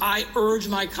 And so I urge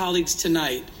my colleagues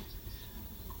tonight,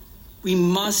 we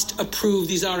must approve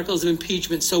these articles of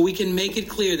impeachment so we can make it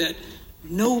clear that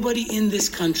nobody in this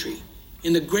country,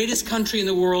 in the greatest country in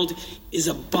the world, is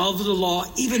above the law,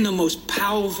 even the most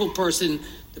powerful person,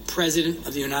 the President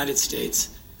of the United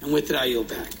States. And with that, I yield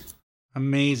back.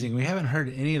 Amazing. We haven't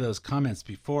heard any of those comments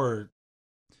before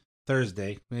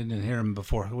Thursday. We didn't hear them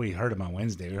before. We heard them on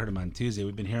Wednesday. We heard them on Tuesday.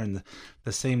 We've been hearing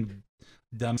the same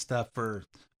dumb stuff for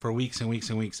weeks and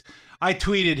weeks and weeks. I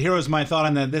tweeted, here was my thought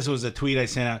on that. This was a tweet I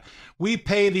sent out. We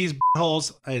pay these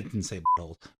holes. I didn't say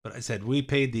holes, but I said we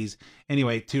paid these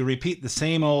anyway to repeat the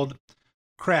same old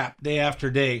crap day after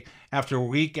day, after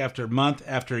week, after month,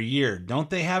 after year. Don't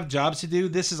they have jobs to do?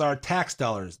 This is our tax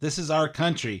dollars. This is our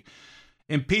country.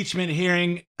 Impeachment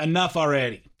hearing, enough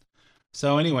already.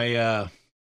 So anyway,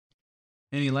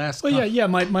 any last? Well, yeah.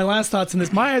 My last thoughts on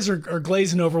this. My eyes are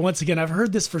glazing over once again. I've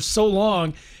heard this for so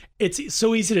long. It's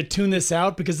so easy to tune this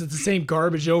out because it's the same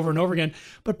garbage over and over again.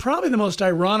 But probably the most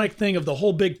ironic thing of the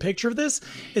whole big picture of this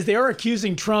is they are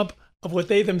accusing Trump of what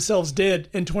they themselves did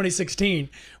in 2016,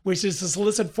 which is to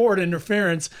solicit foreign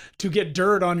interference to get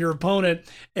dirt on your opponent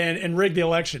and rig the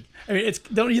election. I mean,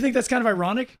 don't you think that's kind of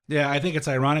ironic? Yeah, I think it's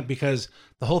ironic because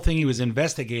the whole thing he was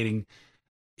investigating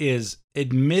is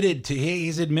admitted to.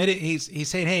 He's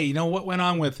saying, hey, you know what went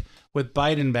on with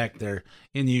Biden back there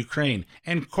in the Ukraine?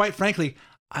 And quite frankly,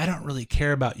 I don't really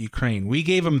care about Ukraine. We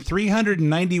gave him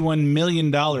 $391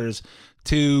 million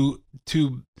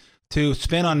to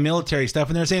spend on military stuff,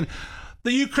 and they're saying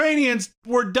the Ukrainians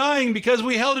were dying because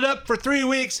we held it up for 3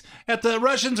 weeks and the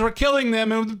Russians were killing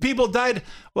them and people died.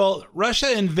 Well,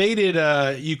 Russia invaded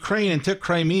Ukraine and took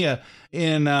Crimea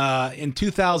in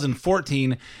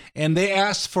 2014, and they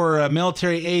asked for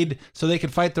military aid so they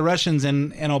could fight the Russians,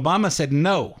 and Obama said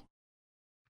no.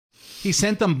 He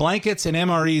sent them blankets and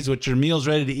MREs, which are meals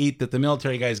ready to eat that the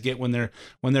military guys get when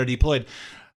they're deployed.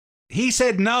 He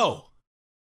said no.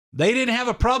 They didn't have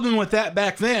a problem with that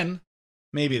back then.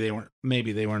 Maybe they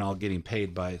weren't all getting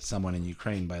paid by someone in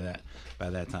Ukraine by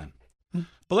that time.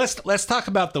 But let's talk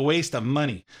about the waste of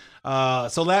money.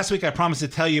 So last week I promised to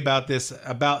tell you about this,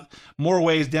 about more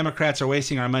ways Democrats are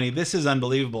wasting our money. This is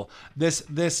unbelievable.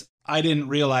 This I didn't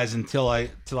realize until I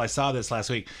saw this last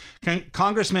week.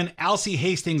 Congressman Alcee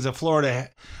Hastings of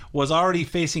Florida was already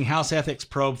facing House ethics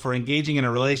probe for engaging in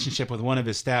a relationship with one of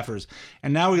his staffers.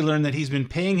 And now we learn that he's been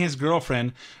paying his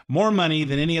girlfriend more money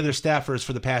than any other staffers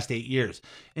for the past 8 years,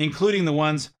 including the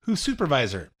ones who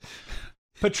supervise her.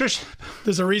 Patricia.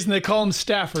 There's a reason they call them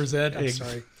staffers, Ed. I'm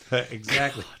sorry.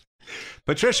 Exactly.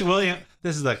 Patricia Williams.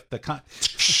 This is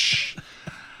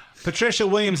Patricia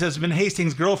Williams has been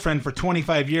Hastings' girlfriend for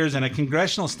 25 years and a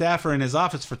congressional staffer in his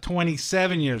office for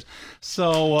 27 years.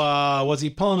 So was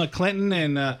he pulling a Clinton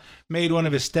and made one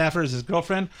of his staffers his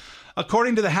girlfriend?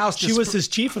 According to the House... She was his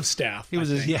chief of staff. He was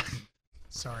his... Yeah.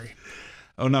 Sorry.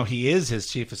 Oh no, he is his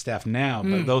chief of staff now,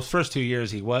 but those first 2 years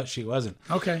she wasn't.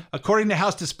 Okay. According to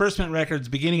House disbursement records,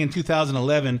 beginning in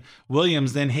 2011,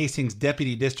 Williams, then Hastings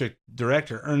deputy district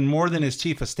director, earned more than his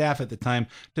chief of staff at the time,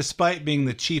 despite being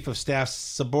the chief of staff's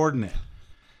subordinate.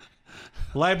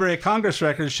 Library of Congress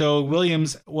records show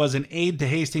Williams was an aide to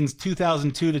Hastings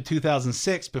 2002 to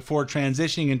 2006 before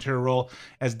transitioning into her role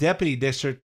as deputy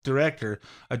district director,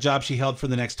 a job she held for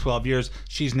the next 12 years.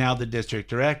 She's now the district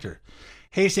director.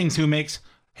 Hastings,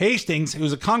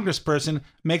 who's a congressperson,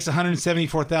 makes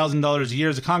 $174,000 a year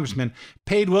as a congressman,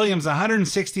 paid Williams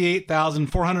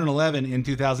 $168,411 in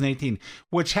 2018,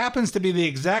 which happens to be the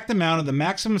exact amount of the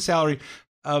maximum salary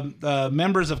of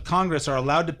members of Congress are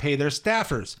allowed to pay their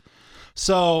staffers.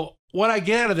 So what I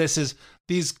get out of this is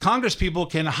these Congress people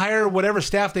can hire whatever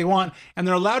staff they want, and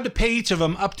they're allowed to pay each of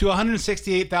them up to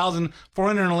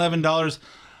 $168,411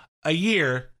 a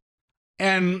year.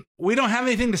 And we don't have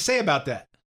anything to say about that.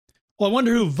 Well, I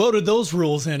wonder who voted those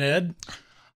rules in, Ed.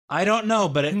 I don't know,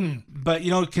 but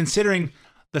considering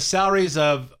the salaries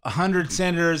of 100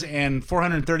 senators and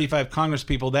 435 Congress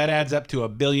people, that adds up to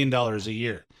 $1 billion a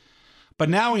year. But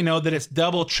now we know that it's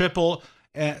double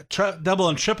and triple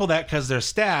that because they're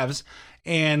staffs,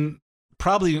 and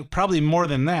probably more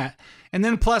than that. And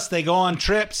then plus they go on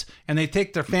trips and they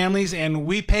take their families, and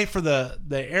we pay for the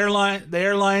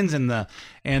airlines and I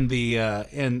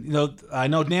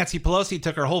know Nancy Pelosi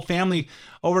took her whole family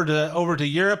over to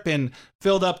Europe and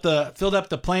filled up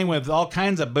the plane with all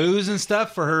kinds of booze and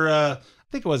stuff for her. I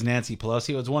think it was Nancy Pelosi.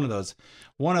 It was one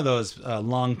of those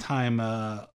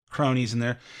longtime cronies in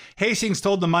there. Hastings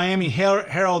told the Miami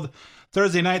Herald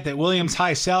Thursday night that Williams'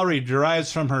 high salary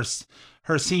derives from her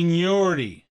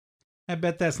seniority. I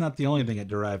bet that's not the only thing it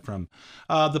derived from.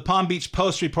 The Palm Beach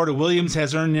Post reported Williams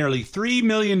has earned nearly $3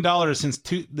 million since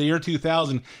the year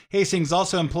 2000. Hastings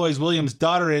also employs Williams'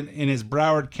 daughter in his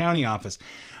Broward County office.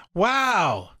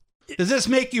 Wow. Does this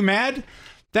make you mad?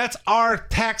 That's our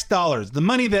tax dollars. The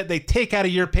money that they take out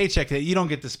of your paycheck that you don't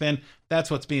get to spend,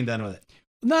 that's what's being done with it.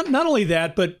 Not only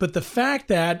that, but the fact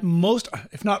that most,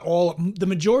 if not all, the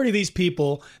majority of these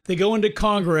people, they go into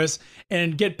Congress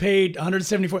and get paid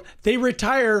 $174. They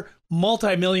retire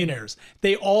multimillionaires.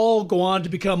 They all go on to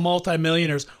become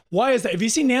multimillionaires. Why is that? Have you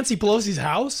seen Nancy Pelosi's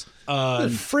house?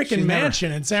 The freaking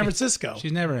mansion in San Francisco.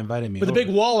 She's never invited me with over. A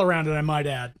big wall around it, I might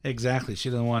add. Exactly. She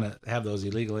doesn't want to have those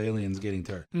illegal aliens getting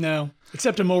to her. No,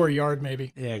 except to mow her yard,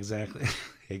 maybe. Yeah, exactly.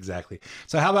 Exactly.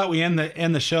 So how about we end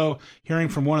the show hearing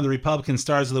from one of the Republican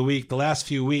stars of the week. The last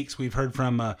few weeks, we've heard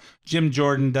from Jim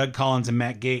Jordan, Doug Collins, and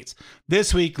Matt Gaetz.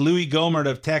 This week, Louis Gohmert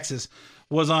of Texas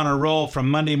was on a roll from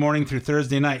Monday morning through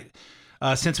Thursday night.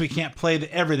 Since we can't play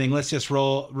everything, let's just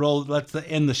roll. Let's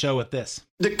end the show with this.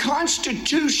 The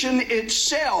Constitution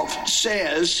itself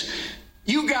says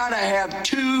you got to have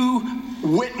two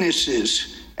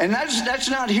witnesses. And that's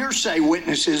not hearsay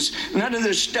witnesses, none of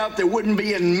this stuff that wouldn't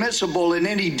be admissible in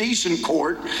any decent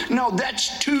court. No,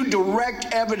 that's two direct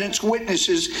evidence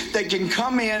witnesses that can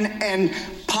come in and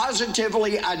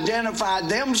positively identify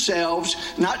themselves,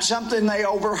 not something they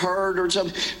overheard or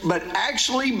something, but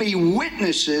actually be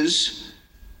witnesses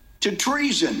to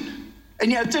treason.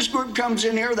 And yet this group comes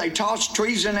in here, they toss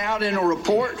treason out in a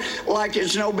report like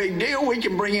it's no big deal. We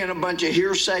can bring in a bunch of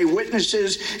hearsay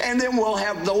witnesses, and then we'll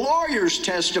have the lawyers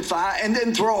testify and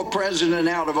then throw a president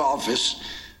out of office.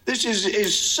 This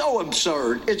is so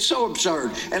absurd. It's so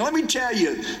absurd. And let me tell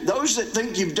you, those that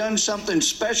think you've done something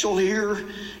special here,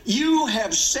 you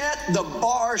have set the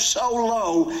bar so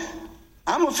low,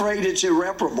 I'm afraid it's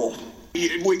irreparable.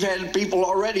 We've had people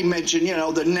already mention,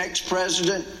 the next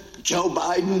president, Joe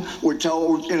Biden. We're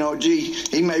told,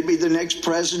 he may be the next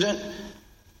president.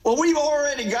 Well, we've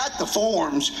already got the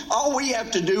forms. All we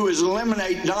have to do is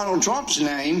eliminate Donald Trump's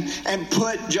name and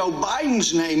put Joe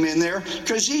Biden's name in there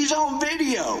because he's on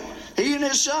video. He and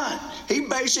his son. He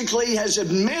basically has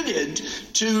admitted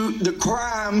to the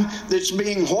crime that's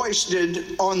being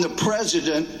hoisted on the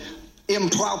president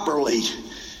improperly.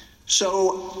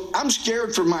 So I'm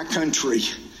scared for my country.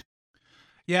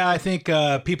 Yeah, I think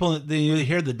people, you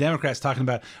hear the Democrats talking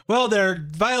about, well, they're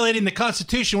violating the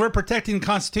Constitution. We're protecting the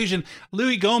Constitution.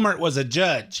 Louis Gohmert was a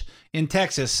judge in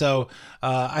Texas, so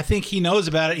I think he knows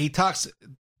about it. He talks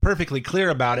perfectly clear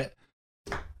about it.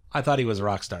 I thought he was a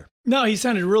rock star. No, he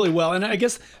sounded really well. And I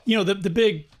guess, the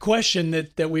big question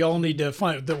that we all need to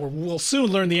find, that we'll soon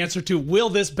learn the answer to, will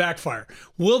this backfire?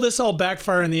 Will this all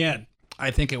backfire in the end?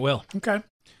 I think it will. Okay.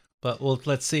 But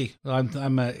let's see.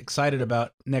 I'm excited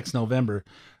about next November,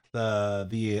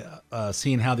 the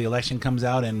seeing how the election comes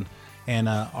out and and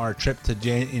our trip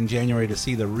in January to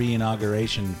see the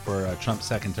re-inauguration for Trump's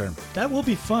second term. That will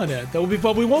be fun, Ed. That will be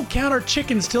fun. We won't count our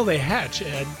chickens till they hatch,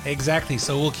 Ed. Exactly.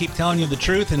 So we'll keep telling you the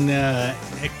truth and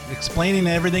explaining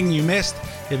everything you missed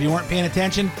if you weren't paying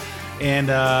attention, and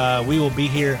we will be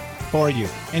here for you.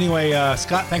 Anyway,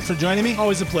 Scott, thanks for joining me.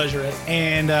 Always a pleasure, Ed.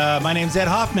 And my name's Ed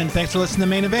Hoffman. Thanks for listening to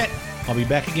Main Event. I'll be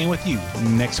back again with you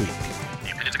next week.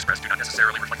 The opinions expressed do not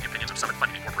necessarily reflect the opinions of Summit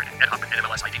Funding Incorporated. Ed Hoffman,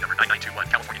 NMLS ID number 9921,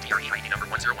 California DRE ID number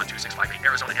 1012658,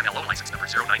 Arizona MLO license number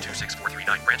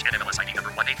 0926439, branch NMLS ID number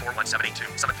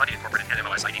 1841782, Summit Funding Incorporated,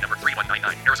 NMLS ID number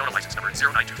 3199, Arizona license number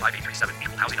 0925837,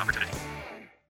 equal housing opportunity.